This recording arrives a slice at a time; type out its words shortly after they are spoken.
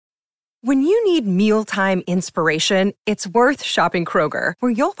When you need mealtime inspiration, it's worth shopping Kroger,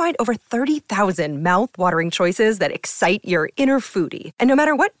 where you'll find over 30,000 mouth-watering choices that excite your inner foodie. And no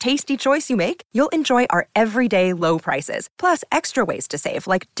matter what tasty choice you make, you'll enjoy our everyday low prices, plus extra ways to save,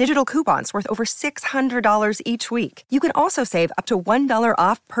 like digital coupons worth over $600 each week. You can also save up to $1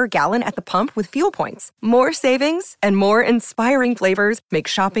 off per gallon at the pump with fuel points. More savings and more inspiring flavors make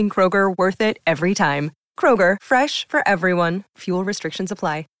shopping Kroger worth it every time. Kroger, fresh for everyone. Fuel restrictions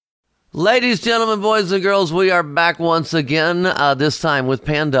apply. Ladies, gentlemen, boys, and girls, we are back once again, this time with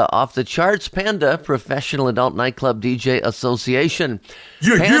Panda Off the Charts. Panda, Professional Adult Nightclub DJ Association.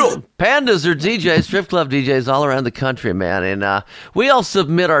 Pandas are DJs, strip club DJs all around the country, man. And we all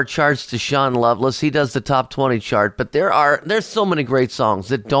submit our charts to Sean Loveless. He does the top 20 chart, but there's so many great songs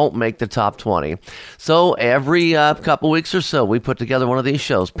that don't make the top 20. So every couple weeks or so, we put together one of these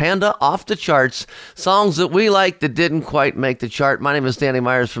shows. Panda Off the Charts, songs that we like that didn't quite make the chart. My name is Danny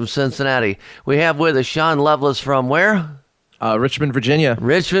Myers from Cincinnati. We have with us Sean Loveless from where? Richmond, Virginia.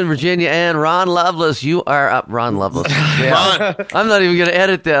 Richmond, Virginia, and Ron Loveless. You are up, Ron Loveless. Yeah. I'm not even going to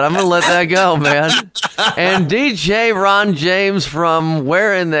edit that. I'm going to let that go, man. And DJ Ron James from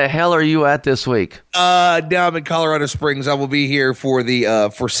where in the hell are you at this week? Now I'm in Colorado Springs. I will be here for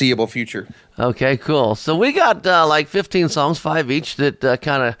the foreseeable future. Okay, cool. So we got like 15 songs, 5 each, that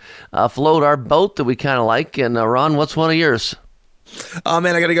kind of float our boat that we kind of like. And Ron, what's one of yours? Oh,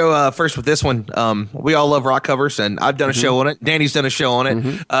 man, I got to go first with this one. We all love rock covers, and I've done a show on it. Danny's done a show on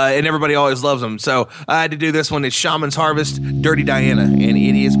it, and everybody always loves them. So I had to do this one. It's Shaman's Harvest, Dirty Diana, and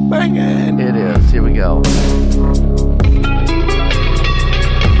it is banging. It is. Here we go.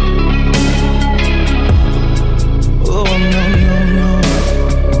 Oh, no, no, no.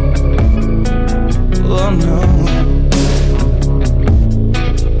 Oh, no.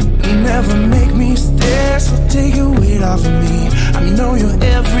 Never make me stare, so take your weight off of me. I know your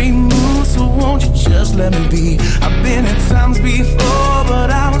every move, so won't you just let me be? I've been at times before, but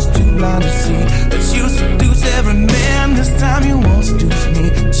I was too blind to see that you seduce every man. This time you won't seduce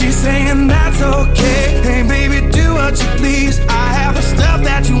me. She's saying that's okay. Hey baby, do what you please. I have the stuff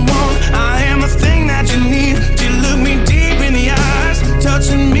that you want. I am the thing that you need. She look me deep in the eyes,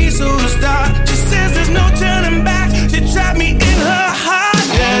 touching me so to start. She says there's no turning back. She trapped me in her heart.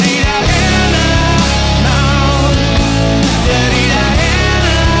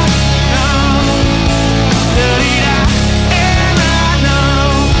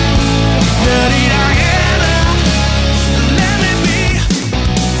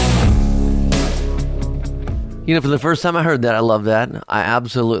 You know, for the first time I heard that, I love that. I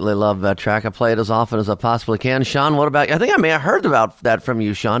absolutely love that track. I play it as often as I possibly can. Sean, what about you? I think I may have heard about that from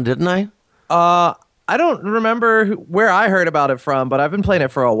you, Sean, didn't I? I don't remember where I heard about it from, but I've been playing it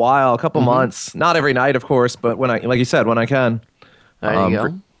for a while, a couple months. Not every night, of course, but when I, like you said, when I can. There you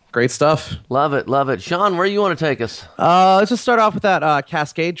go. Great stuff. Love it, love it. Sean, where do you want to take us? Let's just start off with that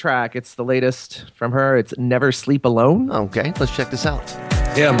Cascade track. It's the latest from her. It's Never Sleep Alone. Okay, let's check this out.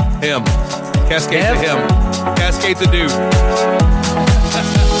 Him. Cascade's a him. Cascade's a dude.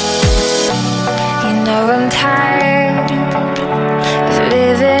 You know I'm tired of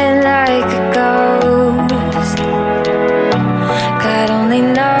living like a ghost. God only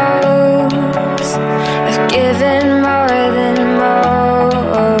knows I've given more than most.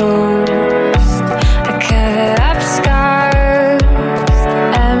 I cover up scars,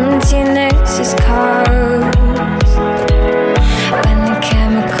 emptiness is caused when the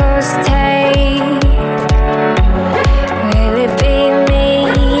chemicals take. Will it be me,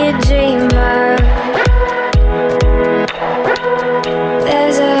 a dreamer?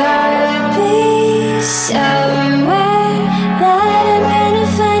 There's a heartbeat somewhere that I'm gonna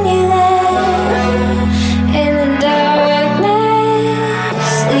find you there. In the darkness,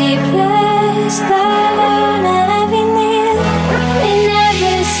 sleepless, love on every nail. We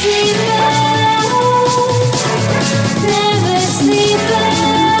never sleep alone. Never sleep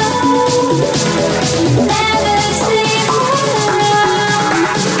alone. Never sleep alone.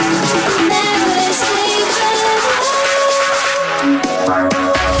 Never sleep alone.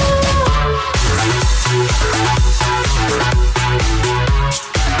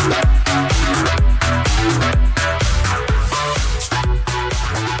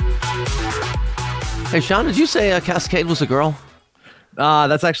 Hey, Sean, did you say Cascade was a girl?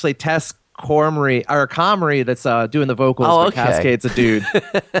 That's actually Tess Comrie that's doing the vocals. Oh, but okay. Cascade's a dude.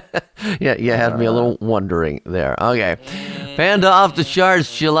 Yeah, you had me a little wondering there. Okay. Panda Off the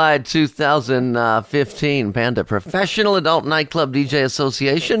Charts, July 2015. Panda, Professional Adult Nightclub DJ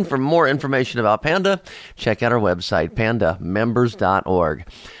Association. For more information about Panda, check out our website, pandamembers.org.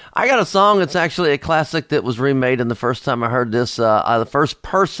 I got a song. It's actually a classic that was remade, and the first time I heard this, the first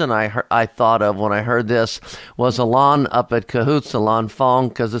person I thought of when I heard this was Alon up at Cahoots, Alon Fong,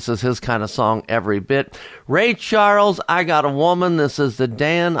 because this is his kind of song every bit. Ray Charles, I Got a Woman. This is the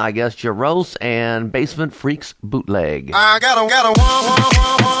Dan, I guess, Jaros, and Basement Freaks bootleg. I got a woman.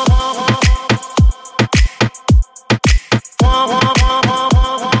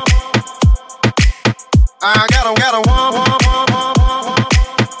 I got a woman.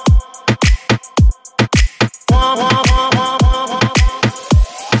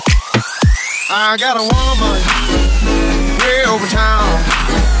 I got a woman way over town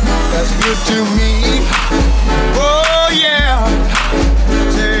that's good to me. Oh yeah,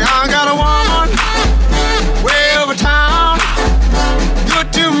 say I got a woman way over town,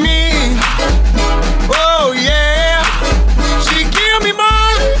 good to me. Oh yeah, she give me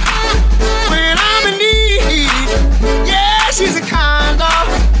money when I'm in need. Yeah, she's a kind of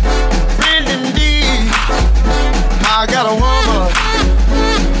friend indeed. I got a woman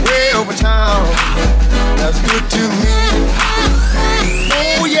way over town that's good to me.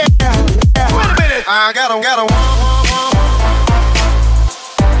 Oh yeah, yeah. Wait a minute. I got a woman.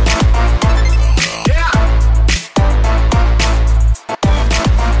 Yeah.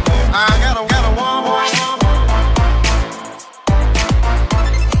 I got a woman.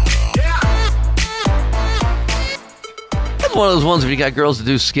 Yeah. That's one of those ones, if you got girls to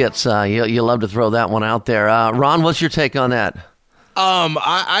do skits, you love to throw that one out there. Ron, what's your take on that?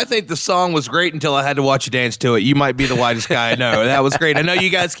 I think the song was great until I had to watch you dance to it. You might be the whitest guy I know. That was great. I know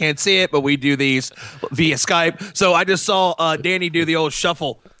you guys can't see it, but we do these via Skype. So I just saw Danny do the old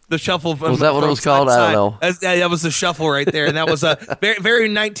shuffle. The shuffle. Was that what it was called? I don't know. That was the shuffle right there, and that was very, very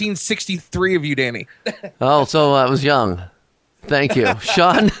 1963 of you, Danny. Oh, so I was young. Thank you.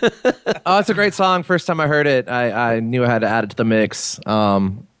 Sean? Oh, it's a great song. First time I heard it, I knew I had to add it to the mix.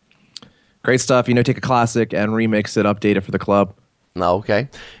 Great stuff. Take a classic and remix it, update it for the club. Okay.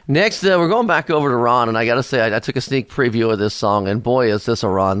 Next, we're going back over to Ron, and I got to say, I took a sneak preview of this song, and boy, is this a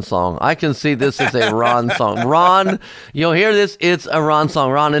Ron song. I can see this is a Ron song. Ron, you'll hear this. It's a Ron song.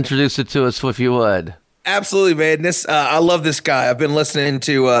 Ron, introduce it to us if you would. Absolutely, man. I love this guy. I've been listening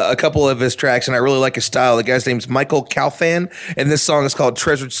to a couple of his tracks, and I really like his style. The guy's name's Michael Calfan, and this song is called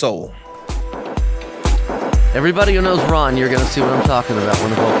Treasured Soul. Everybody who knows Ron, you're going to see what I'm talking about when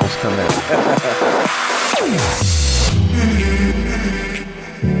the vocals come in.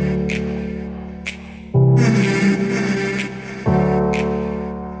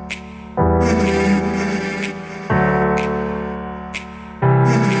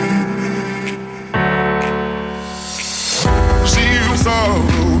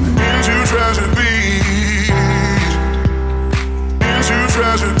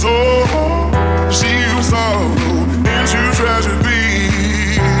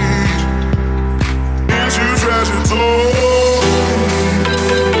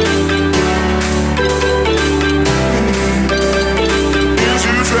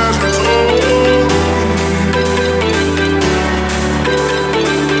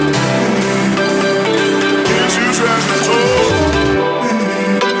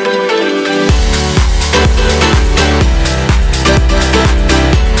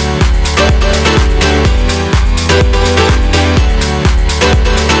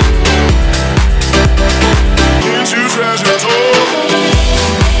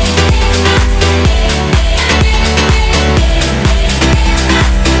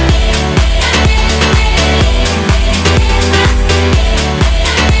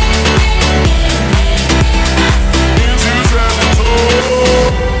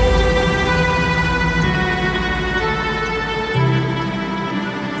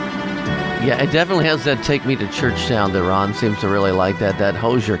 Yeah, it definitely has that take me to church sound that Ron seems to really like, that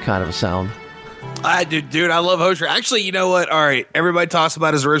Hozier kind of a sound. Dude, I love Hozier. Actually, you know what? All right, everybody talks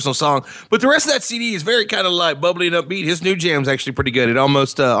about his original song, but the rest of that CD is very kind of like bubbly and upbeat. His new jam's actually pretty good. It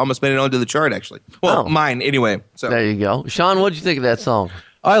almost made it onto the chart, actually. Well, mine anyway. So there you go. Sean, what'd you think of that song?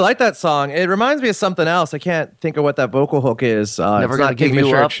 Oh, I like that song. It reminds me of something else. I can't think of what that vocal hook is. Never Gonna Give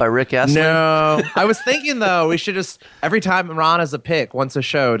You Up by Rick Astley? No. I was thinking, though, we should just, every time Ron has a pick, once a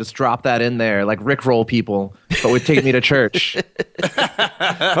show, just drop that in there, like Rickroll people, but would take me to church.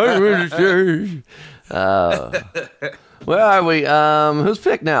 Where are we? Who's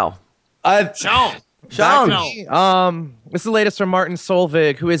pick now? Sean. This is the latest from Martin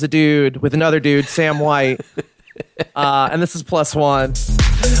Solveig, who is a dude with another dude, Sam White. And this is +1.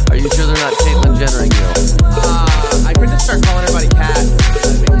 Are you sure they're not Caitlyn Jennering you? I could just start calling everybody Cat.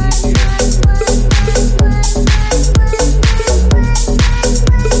 That'd make it easier.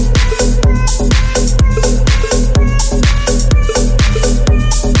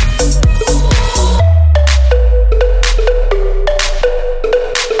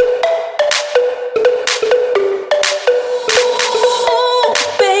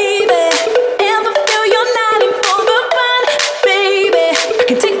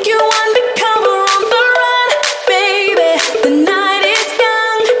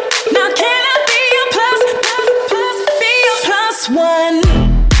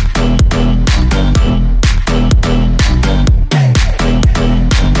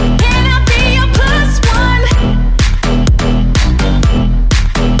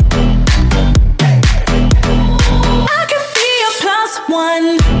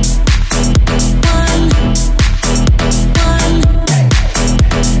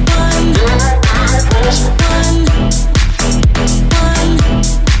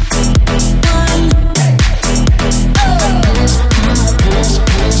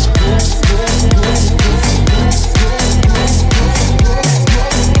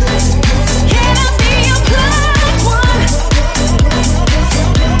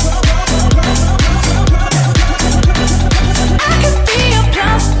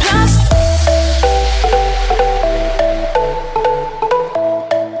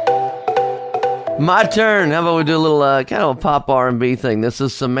 My turn. How about we do a little kind of a pop R&B thing? This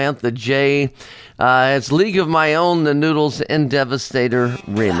is Samantha J. It's League of My Own, the Noodles and Devastator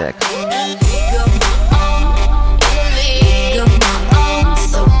remix.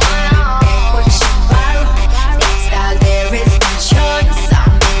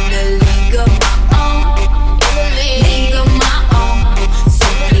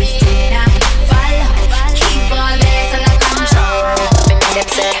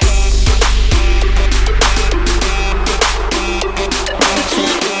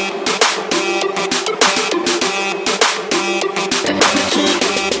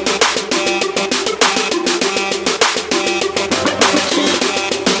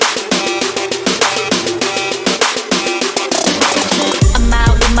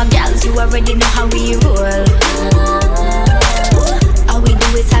 Already know how we roll. All we do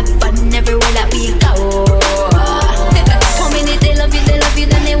is have fun everywhere that we go. One minute they love you,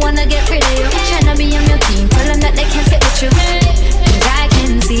 then they wanna get rid of you. Tryna be on your team, tell them that they can't sit with you. 'Cause I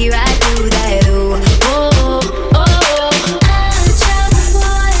can see right through that. Oh, oh, oh. I travel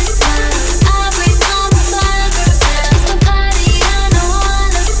boys, I bring on the flavors. My body, I know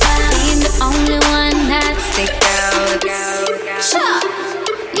all about. Being the only one that stick out. Shut.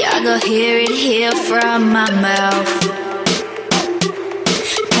 Y'all go hear it here from my mouth.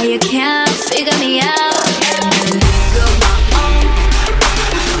 Now you can't figure me out. League of my own,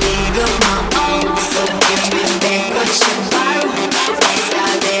 league of my own. So give me back what you borrow. That's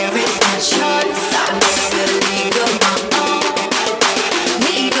how there is no choice. I'm in the league of my own,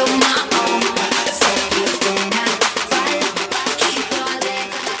 league of my own. So please do not fight. Keep all that.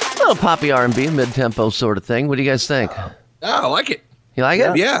 A little poppy R&B, mid-tempo sort of thing. What do you guys think? Oh, I like it. You like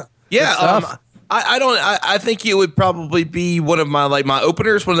it? Yeah. I think it would probably be one of my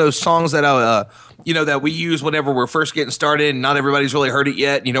openers, one of those songs that that we use whenever we're first getting started and not everybody's really heard it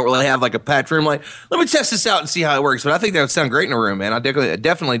yet. And you don't really have like a packed room. Like, let me test this out and see how it works. But I think that would sound great in a room, man. I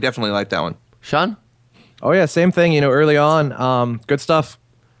definitely like that one. Sean? Oh yeah, same thing. Early on, good stuff.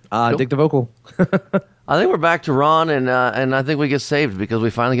 Cool. Dig the vocal. I think we're back to Ron, and I think we get saved because we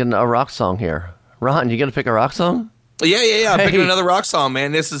finally get a rock song here. Ron, you gonna pick a rock song? Yeah. I'm picking another rock song,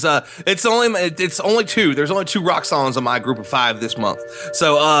 man. This is it's only two. There's only 2 rock songs on my group of 5 this month.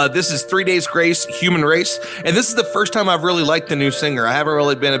 So this is 3 Days Grace, Human Race, and this is the first time I've really liked the new singer. I haven't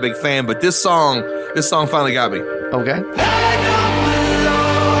really been a big fan, but this song finally got me. Okay.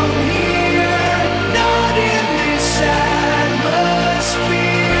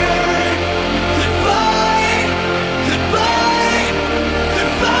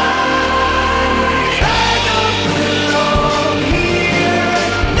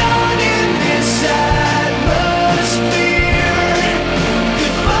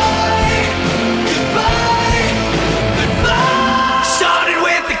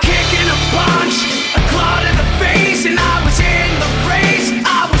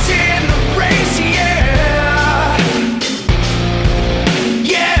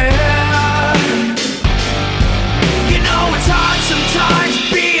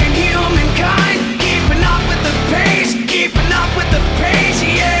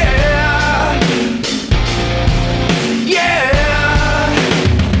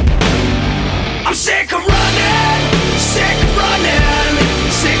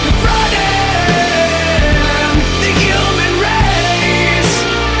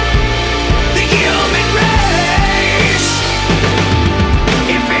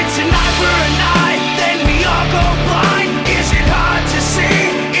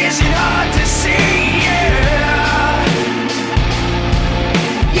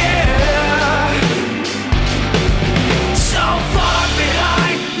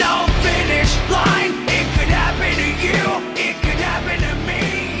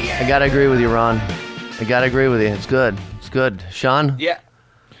 I gotta agree with you, Ron. I gotta agree with you. It's good. It's good. Sean? Yeah.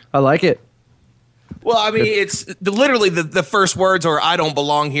 I like it. Well, I mean, it's literally the first words are, I don't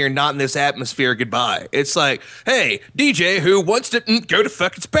belong here, not in this atmosphere, goodbye. It's like, hey, DJ who wants to go to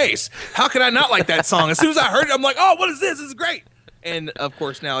fucking space. How can I not like that song? As soon as I heard it, I'm like, oh, what is this? This is great. And, of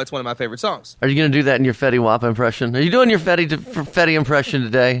course, now it's one of my favorite songs. Are you going to do that in your Fetty Wap impression? Are you doing your Fetty impression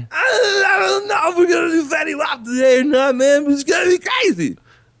today? I don't know if we're going to do Fetty Wap today or not, man, but it's going to be crazy.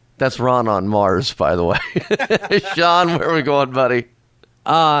 That's Ron on Mars, by the way. Sean, where are we going, buddy?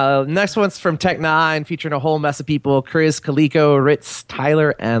 Next one's from Tech Nine, featuring a whole mess of people: Chris, Kaliko, Ritz,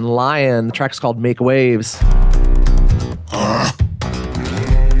 Tyler, and Lion. The track's called "Make Waves."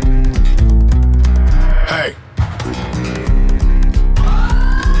 Hey,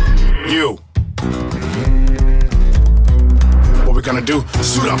 you. What we gonna do?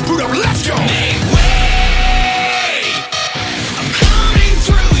 Suit up, boot up, let's go. Make way. I'm coming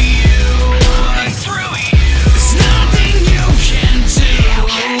through you.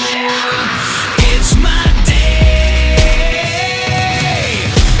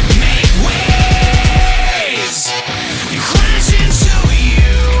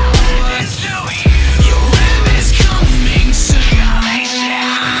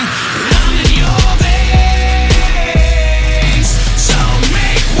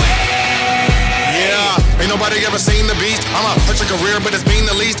 but it's being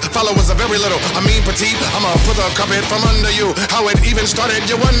the least. Followers are very little. I mean petite. I'ma put the carpet from under you. How it even started,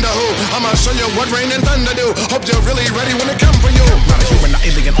 you wonder who. I'ma show you what rain and thunder do. Hope you're really ready when it comes for you. Not a human, not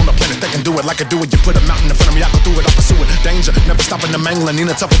alien on the planet that can do it like I do it. You put a mountain in front of me, I go through it, I pursue it. Danger, never stopping the mangling.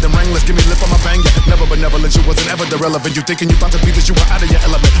 Nina tougher than Wranglers. Give me lip on my banger. Never benevolent, you wasn't ever irrelevant. You thinking you thought to be this, you were out of your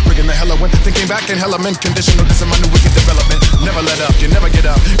element. Bringing the hell I went, thinking back in hell I'm in conditional. This is my new wicked development. Never let up, you never get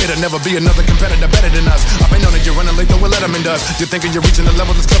up. It'll never be another competitor better than us. I've been on it, you're running late, though what Letterman does. You're thinking you're reaching a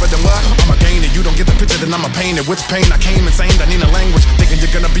level that's clever than what? I'm a gainer, you don't get the picture, then I'm a painter. With pain, I came insane, I need a language. Thinking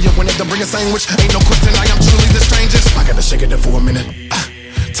you're gonna be a winner, don't bring a sandwich. Ain't no question, I am truly the strangest. I gotta shake it up for a minute.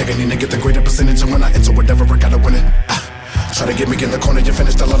 Take a knee to get the greater percentage, and when I enter whatever, I gotta win it. Try to get me in the corner, you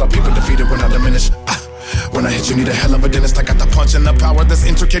finished. A lot of people defeated when I diminish. When I hit you, need a hell of a dentist. I got the punch and the power that's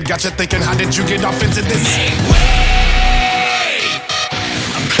intricate. Got you thinking, how did you get off into this? Make way,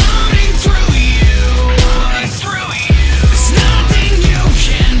 I'm coming through you. There's nothing you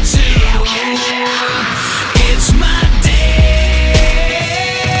can do. It's my day.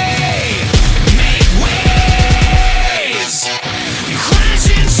 Make waves, you crash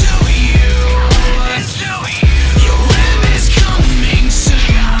into you. Your web is coming soon.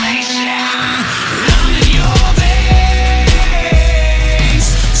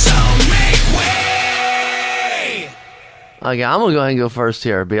 Okay, I'm going to go ahead and go first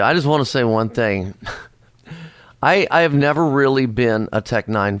here. I just want to say one thing. I have never really been a Tech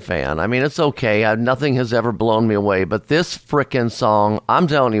Nine fan. I mean, it's okay. Nothing has ever blown me away. But this frickin' song, I'm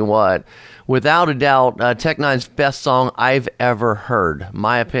telling you what, without a doubt, Tech Nine's best song I've ever heard.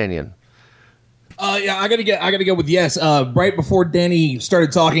 My opinion. Yeah, I gotta go with yes. Right before Danny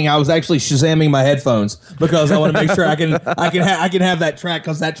started talking, I was actually Shazamming my headphones because I want to make sure I can have that track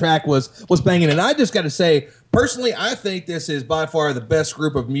because that track was banging. And I just got to say, personally, I think this is by far the best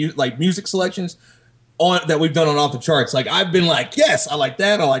group of music selections that we've done on Off the Charts. Like I've been like, yes, I like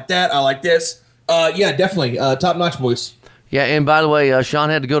that, I like that, I like this. Yeah, definitely top notch, boys. Yeah, and by the way, Sean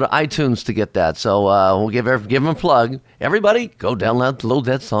had to go to iTunes to get that, so we'll give him a plug. Everybody, go download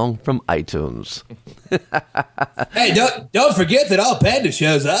that song from iTunes. Hey, don't forget that all Panda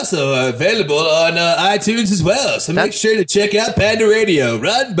shows are also available on iTunes as well, so make sure to check out Panda Radio.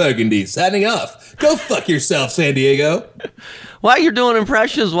 Ron Burgundy signing off. Go fuck yourself, San Diego. While you're doing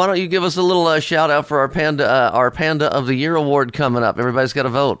impressions, why don't you give us a little shout out for our Panda of the Year award coming up? Everybody's got to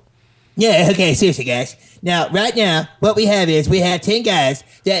vote. Yeah, okay, seriously, guys. Now, right now, what we have 10 guys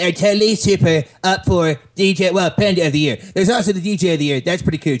that are totally super up for Panda of the Year. There's also the DJ of the Year. That's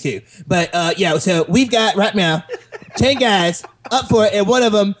pretty cool, too. But, yeah, so we've got, right now, 10 guys up for it, and one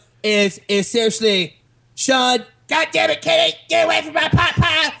of them is seriously Sean. God damn it, Kenny! Get away from my pot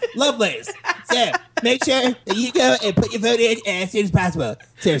pie! Lovelace. So, make sure that you go and put your vote in as soon as possible.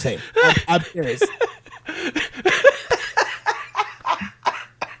 Seriously. I'm serious.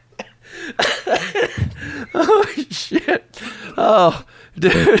 Oh, shit. Oh,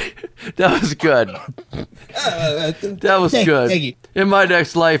 dude. That was good. That was good. Thank you. In my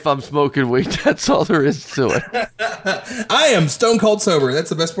next life, I'm smoking weed. That's all there is to it. I am stone cold sober. That's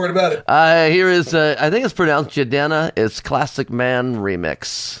the best part about it. Here is, I think it's pronounced Jadena. It's Classic Man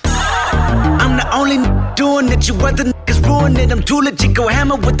Remix. I'm the only doing it. You other niggas ruin it. I'm too legit. Go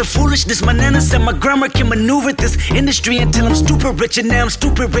hammer with the foolishness. My nana said my grandma can maneuver this industry until I'm stupid rich, and now I'm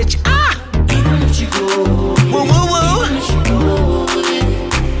stupid rich. Even if you go, whoa, whoa, whoa.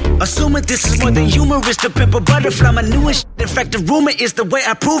 Assuming this is more than humorous, to pimp a butterfly, my newest shit. In fact, the rumor is the way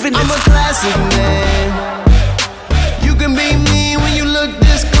I prove it. I'm a classic man. You can be me when you look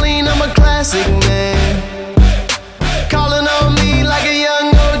this clean. I'm a classic man. Calling on me like a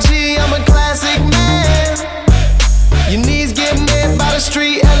young OG. I'm a classic man. Your knees get met by the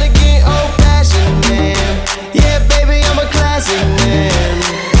street, elegant, old-fashioned man. Yeah, baby, I'm a classic man.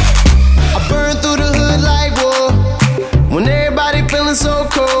 I burn through the hood like war. When everybody feeling so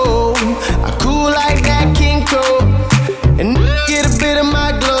cold, I cool like that King Cole, and get a bit of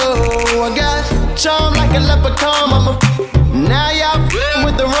my glow. I got charm like a leprechaun, mama. Now y'all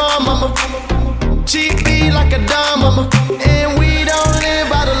with the rum, mama. Cheap beat like a dime, mama. And we don't live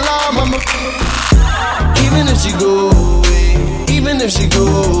by the law, mama. Even if she go away, even if she go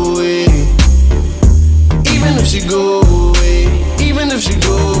away, even if she go away, even if she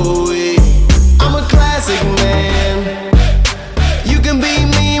go away, I'm a classic man. You can be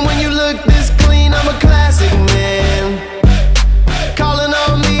me when you look this clean. I'm a classic man. Calling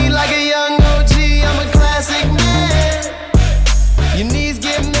on me like a young OG. I'm a classic man. Your knees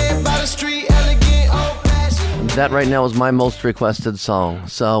get met by the street, elegant, old-fashioned. That right now is my most requested song.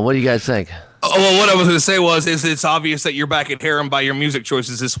 So what do you guys think? Well, what I was going to say is it's obvious that you're back at harem by your music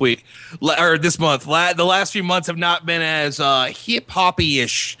choices this week or this month. The last few months have not been as hip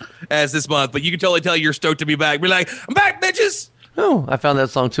hoppy-ish as this month, but you can totally tell you're stoked to be back. Be like, I'm back, bitches. Oh, I found that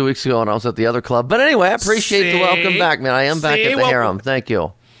song 2 weeks ago when I was at the other club. But anyway, I appreciate the welcome back, man. I am back at the harem. Thank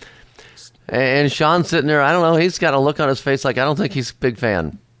you. And Sean's sitting there. I don't know. He's got a look on his face like I don't think he's a big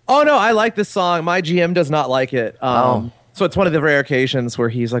fan. Oh, no, I like this song. My GM does not like it. So it's one of the rare occasions where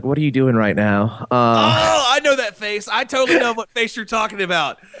he's like, what are you doing right now? I know that face. I totally know what face you're talking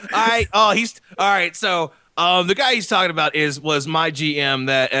about. All right. So the guy he's talking about was my GM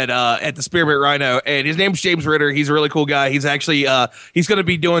that at the Spearmint Rhino, and his name's James Ritter. He's a really cool guy. He's actually he's going to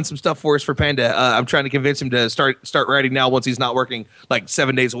be doing some stuff for us for Panda. I'm trying to convince him to start writing now once he's not working like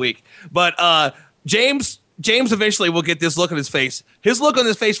 7 days a week. But James eventually will get this look on his face. His look on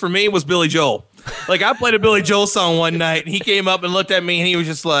his face for me was Billy Joel. Like, I played a Billy Joel song one night, and he came up and looked at me, and he was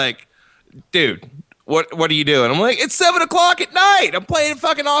just like, dude, what are you doing? I'm like, it's 7 o'clock at night. I'm playing a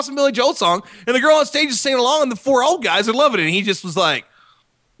fucking awesome Billy Joel song, and the girl on stage is singing along, and the 4 old guys are loving it. And he just was like,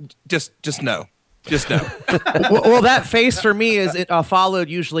 just no. Just no. well, that face for me is followed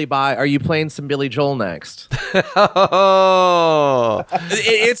usually by, are you playing some Billy Joel next? It's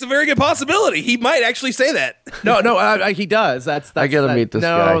a very good possibility. He might actually say that. No, he does. That's I gotta meet this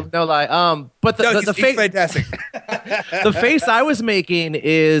guy. No lie. But the face, fantastic. The face I was making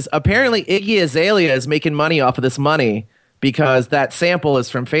is apparently Iggy Azalea is making money off of this money because that sample is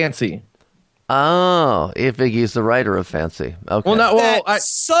from Fancy. Oh, if Iggy's the writer of Fancy. Okay.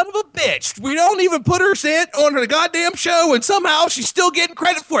 Son of a bitch. We don't even put her on the goddamn show, and somehow she's still getting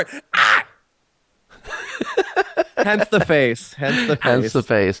credit for it. Hence the face. Hence the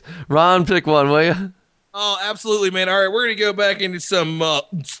face. Ron, pick one, will you? Oh, absolutely, man. All right, we're going to go back into some...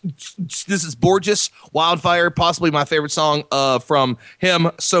 this is Borges, Wildfire, possibly my favorite song from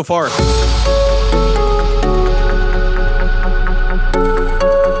him so far.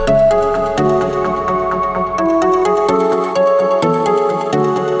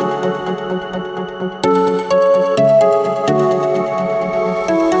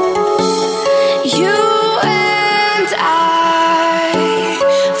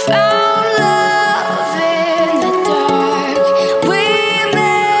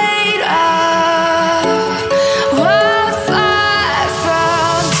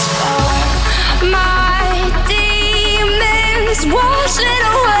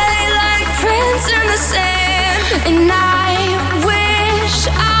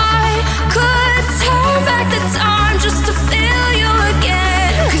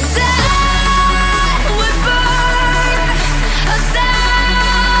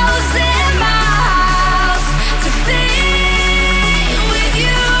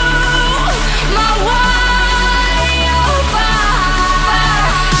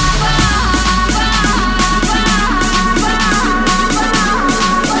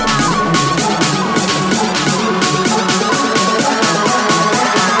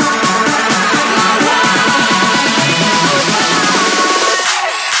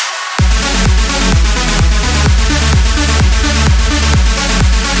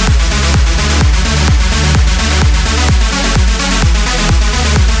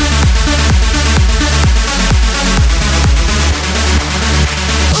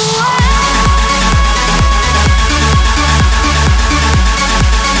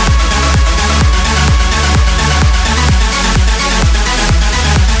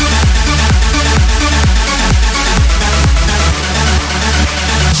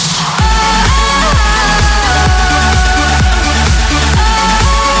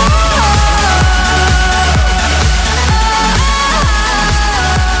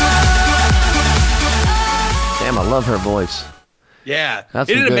 Her voice. Yeah. That's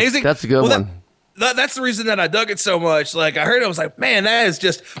Isn't it amazing? That's a good one. That's the reason that I dug it so much. Like, I heard it, I was like, man, that is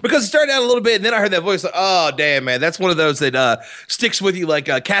just... Because it started out a little bit, and then I heard that voice, like, oh, damn, man. That's one of those that sticks with you. Like,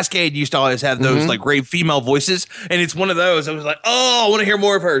 Cascade used to always have those, like, great female voices, and it's one of those. I was like, oh, I want to hear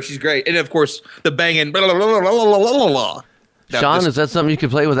more of her. She's great. And, of course, the banging... Blah, blah, blah, blah, blah, blah. Sean, is that something you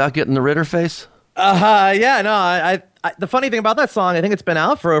could play without getting the Ritter face? Yeah, no, I the funny thing about that song, I think it's been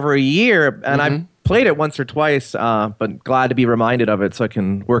out for over a year, and I played it once or twice, but glad to be reminded of it so I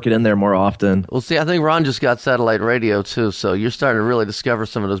can work it in there more often. Well, see, I think Ron just got satellite radio, too, so you're starting to really discover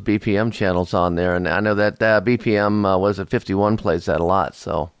some of those BPM channels on there, and I know that BPM, was it 51, plays that a lot,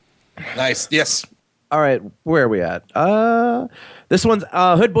 so. Nice, yes. All right, where are we at? This one's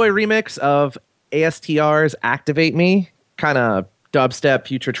a Hood Boy remix of ASTR's Activate Me, kind of dubstep,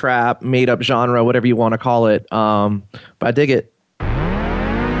 future trap, made-up genre, whatever you want to call it, but I dig it.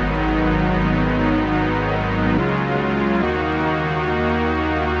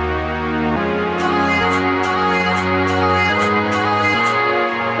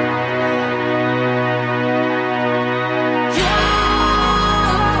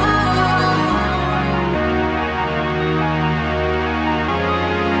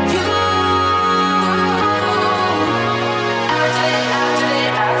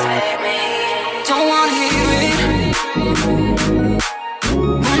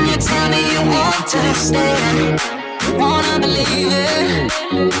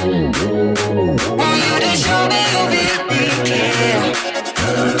 Want you to show me you really care.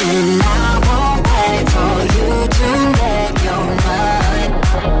 And I won't wait for you to make your mind.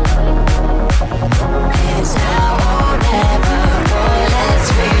 It's now or never, boy, let's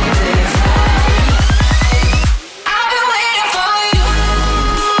redefine. I've been waiting for you.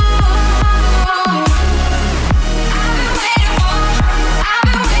 I've been waiting for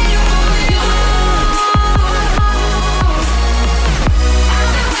you.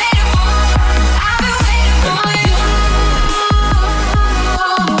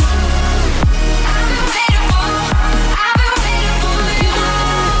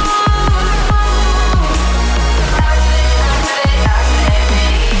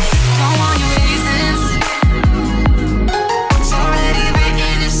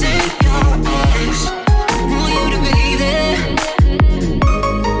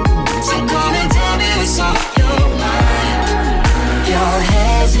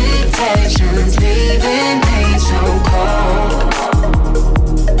 Leaving me so cold,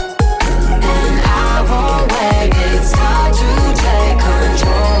 and I won't wait. It's time to take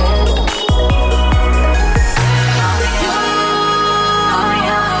control. Oh yeah, oh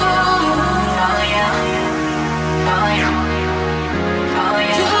yeah, oh yeah, oh yeah, oh yeah, oh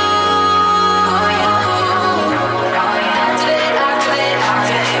yeah.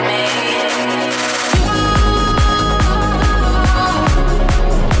 Activate me.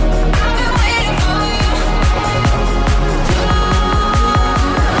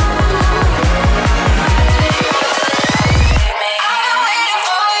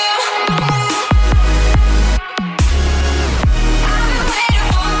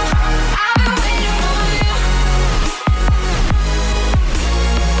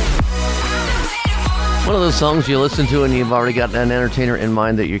 One of those songs you listen to and you've already got an entertainer in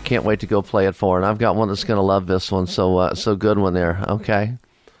mind that you can't wait to go play it for. And I've got one that's going to love this one. So good one there. Okay.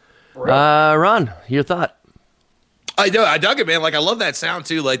 Ron, your thought. I dug it, man. Like, I love that sound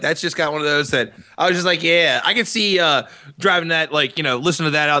too. Like, that's just got one of those that I was just like, yeah, I can see driving that, like, listen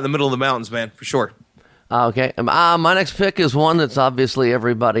to that out in the middle of the mountains, man, for sure. Okay. My next pick is one that's obviously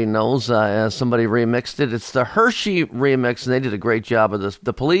everybody knows. Somebody remixed it. It's the Hershey remix, and they did a great job of this.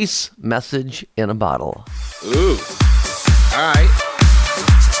 The Police, Message in a Bottle. Ooh. All right.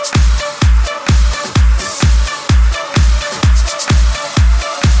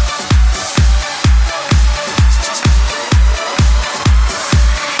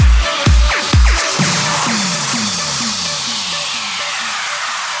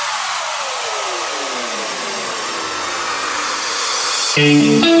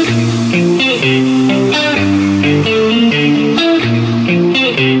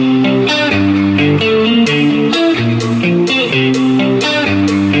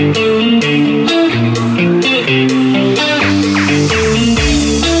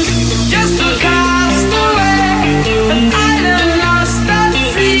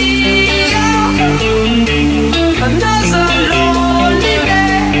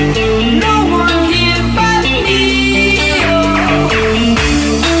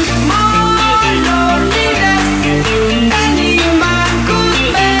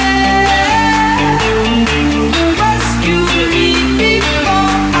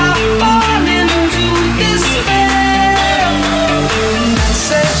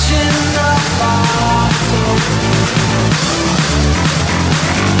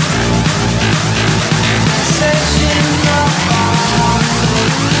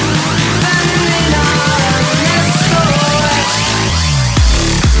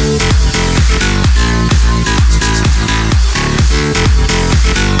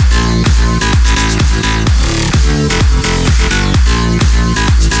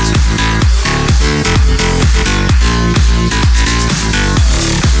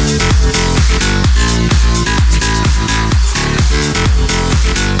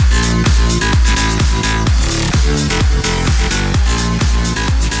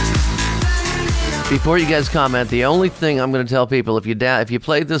 Before you guys comment, the only thing I'm going to tell people, if you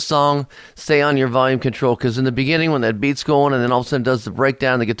play this song, stay on your volume control, because in the beginning when that beat's going and then all of a sudden does the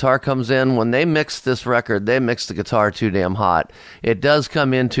breakdown, the guitar comes in, when they mix this record, they mix the guitar too damn hot. It does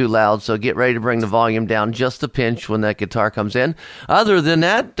come in too loud, so get ready to bring the volume down just a pinch when that guitar comes in. Other than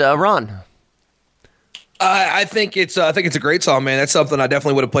that, Ron. I think it's a great song, man. That's something I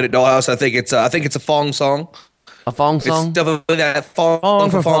definitely would have played at Dollhouse. I think it's a Fong song. A Fong song? It's definitely that Fong.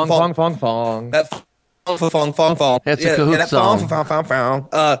 That Fong. That's a Cahoot song.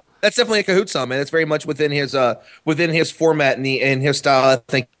 That's definitely a Cahoot song, man. It's very much within his format and his style. I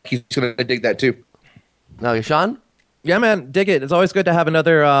think he's gonna dig that too. Now, Sean? Yeah, man, dig it. It's always good to have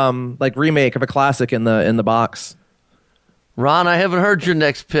another like remake of a classic in the box. Ron, I haven't heard your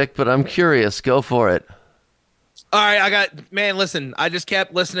next pick, but I'm curious. Go for it. All right, listen, I just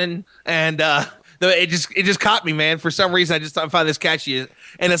kept listening, and it just caught me, man. For some reason, I find this catchy,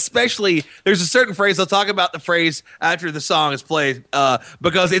 and especially there's a certain phrase. I'll talk about the phrase after the song is played,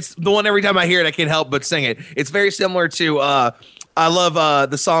 because it's the one every time I hear it, I can't help but sing it. It's very similar to I love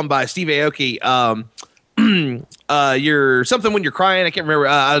the song by Steve Aoki. You're something when you're crying. I can't remember.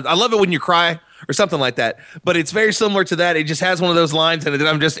 I love it when you cry. Or something like that, but it's very similar to that. It just has one of those lines in it that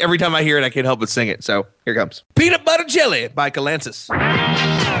I'm just every time I hear it, I can't help but sing it. So here comes "Peanut Butter Jelly" by Galantis.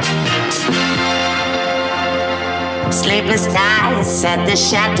 Sleepless nights at the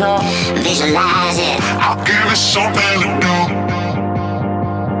chateau, visualize it. I'll give it something to do.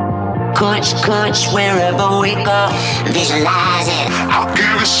 Coach, wherever we go, visualize it. I'll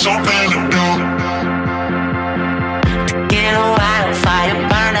give it something to do. Get a wildfire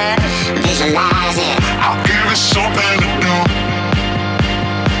burning. Visualize it. I'll give it something to do.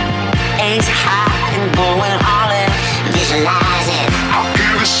 Ace high and going all in. Visualize it. I'll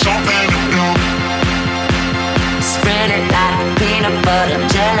give it something to do. Spread it like peanut butter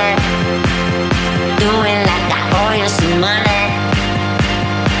jelly. Do it like I owe you some money.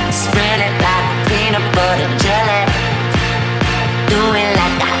 Spread it like peanut butter jelly. Do it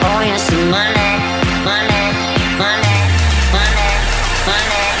like I owe you some money.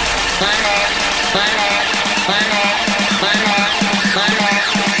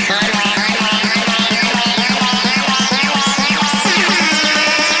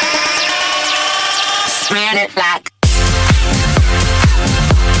 Spread it like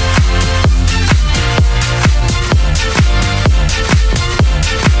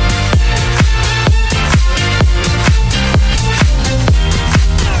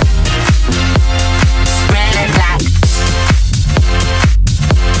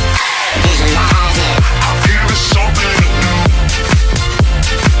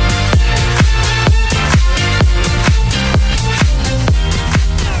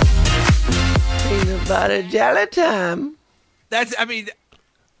Butter jelly time. It's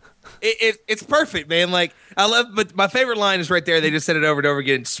perfect, man. Like I love, but my favorite line is right there. They just said it over and over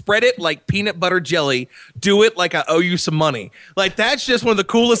again. Spread it like peanut butter jelly. Do it like I owe you some money. Like that's just one of the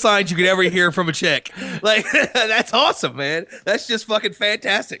coolest lines you could ever hear from a chick. Like that's awesome, man. That's just fucking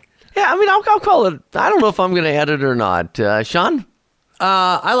fantastic. Yeah, I mean, I'll call it. I don't know if I'm going to add it or not. Sean?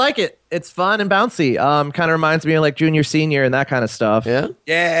 I like it. It's fun and bouncy. Kind of reminds me of like Junior Senior and that kind of stuff. Yeah?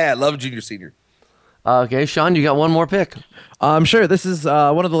 Yeah, I love Junior Senior. Okay, Sean, you got one more pick. Sure. This is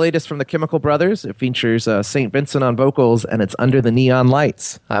one of the latest from the Chemical Brothers. It features St. Vincent on vocals, and it's Under the Neon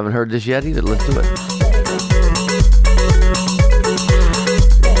Lights. I haven't heard this yet either. Let's do it.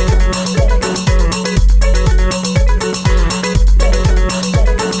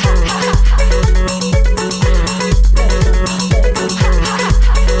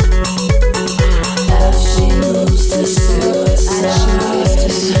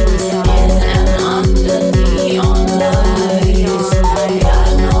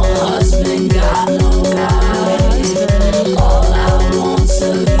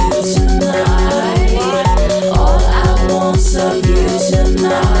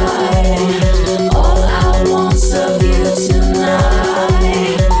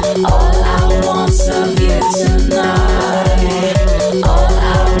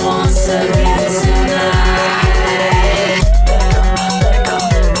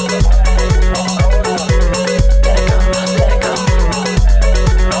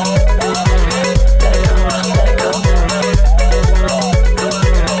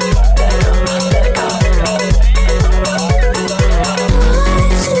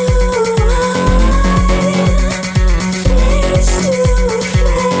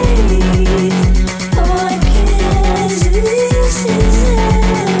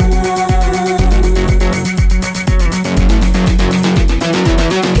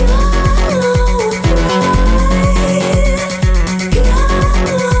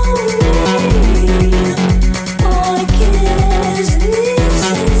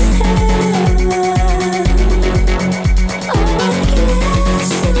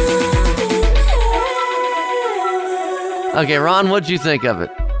 Okay, Ron, what'd you think of it?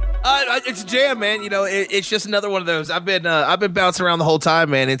 It's a jam, man. You know, it's just another one of those. I've been bouncing around the whole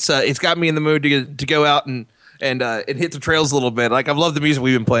time, man. It's got me in the mood to go out and hit the trails a little bit. Like I've loved the music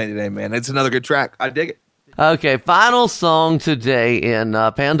we've been playing today, man. It's another good track. I dig it. Okay, final song today in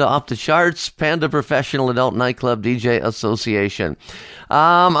Panda Off the Charts, Panda Professional Adult Nightclub DJ Association.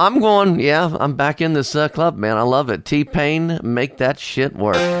 I'm back in this club, man. I love it. T-Pain, Make That Shit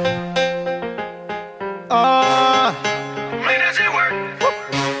Work. Make that shit work.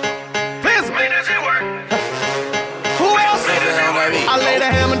 Please. Make that shit work. Who else?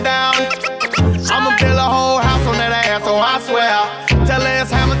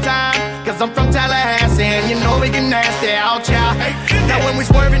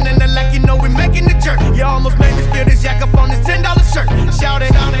 You almost made me spill this yak up on this $10 shirt. Shout it,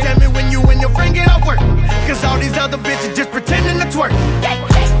 tell me when you and your friend get off work. Cause all these other bitches just pretending to twerk.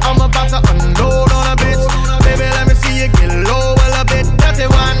 I'm about to unload on a bitch. Baby, let me see you get low a little bit. Dirty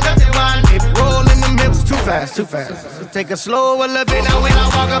wine, it rolling them hips too fast, too fast. So take it slow a little bit. Now when I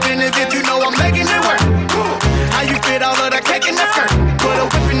walk up in this bitch, you know I'm making it work. How you fit all of that cake in that skirt? Put a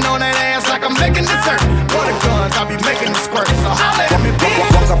whipping on that ass like I'm making dessert. What a guns, I'll be making the squirt. So holla at me, bitch.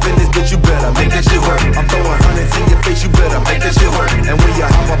 Walk up in this bitch, you better make that shit work. I'm throwing hundreds in your face, you better make that shit work. And when you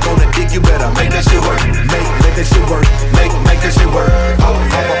hop up on the dick, you better make that shit work. Make that shit work. Make that shit work. Hop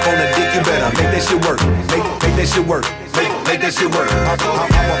up on the dick, you better make that shit work. Make that shit work. Make that shit work. Hop up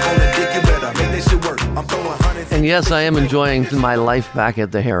on the dick, you better make that shit work. I'm throwing hundreds. And yes, I am enjoying my life back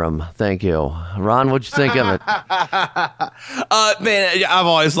at the harem. Thank you. Ron, what'd you think of it? Man, I've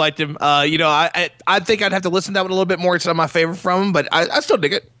always liked him. I think I'd have to listen to that one a little bit more. It's not my favorite from him, but I still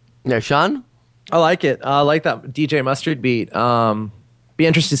dig it. Yeah, Sean? I like it. I like that DJ Mustard beat. Be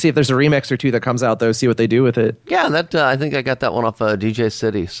interested to see if there's a remix or two that comes out, though, see what they do with it. Yeah, that I think I got that one off DJ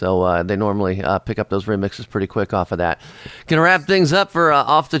City, so they normally pick up those remixes pretty quick off of that. Gonna wrap things up for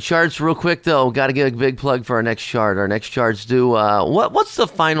Off the Charts real quick, though. Got to give a big plug for our next chart. Our next chart's due. What's the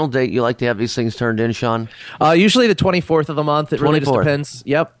final date you like to have these things turned in, Sean? Usually the 24th of the month. It really just depends.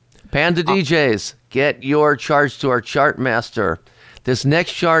 Yep. Panda DJs, get your charts to our chart master. This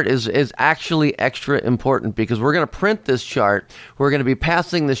next chart is actually extra important because we're going to print this chart. We're going to be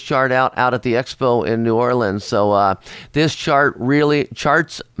passing this chart out at the expo in New Orleans. So this chart really,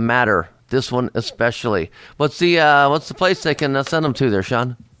 charts matter. This one especially. What's the place they can send them to there,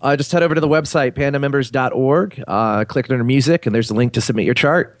 Sean? Just head over to the website, pandamembers.org. Click under music, and there's a link to submit your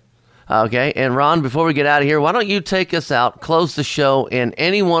chart. Okay, and Ron, before we get out of here, why don't you take us out, close the show in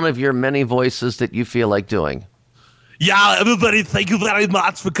any one of your many voices that you feel like doing? Yeah, everybody, thank you very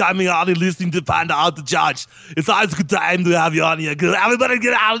much for coming on and listening to Panda Off the Charts. It's always a good time to have you on here. Everybody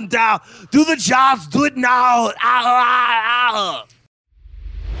get out and down. Do the charts. Do it now.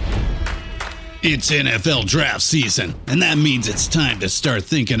 It's NFL draft season, and that means it's time to start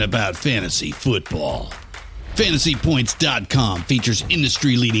thinking about fantasy football. FantasyPoints.com features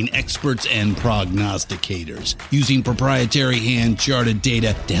industry-leading experts and prognosticators using proprietary hand-charted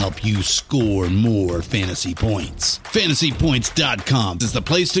data to help you score more fantasy points. FantasyPoints.com is the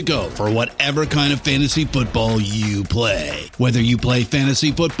place to go for whatever kind of fantasy football you play. Whether you play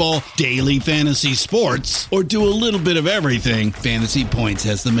fantasy football, daily fantasy sports, or do a little bit of everything, Fantasy Points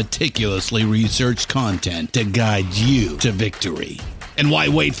has the meticulously researched content to guide you to victory. And why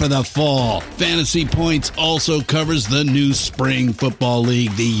wait for the fall? Fantasy Points also covers the new spring football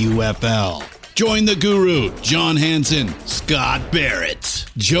league, the UFL. Join the guru, John Hansen, Scott Barrett,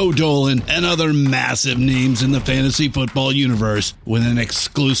 Joe Dolan, and other massive names in the fantasy football universe with an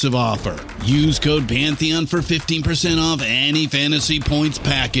exclusive offer. Use code Pantheon for 15% off any Fantasy Points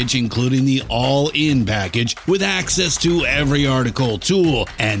package, including the all-in package, with access to every article, tool,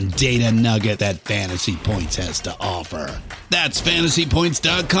 and data nugget that Fantasy Points has to offer. That's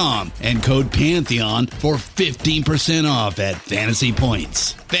FantasyPoints.com and code Pantheon for 15% off at Fantasy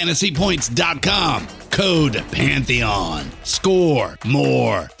Points. FantasyPoints.com, code Pantheon. Score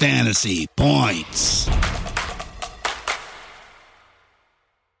more fantasy points.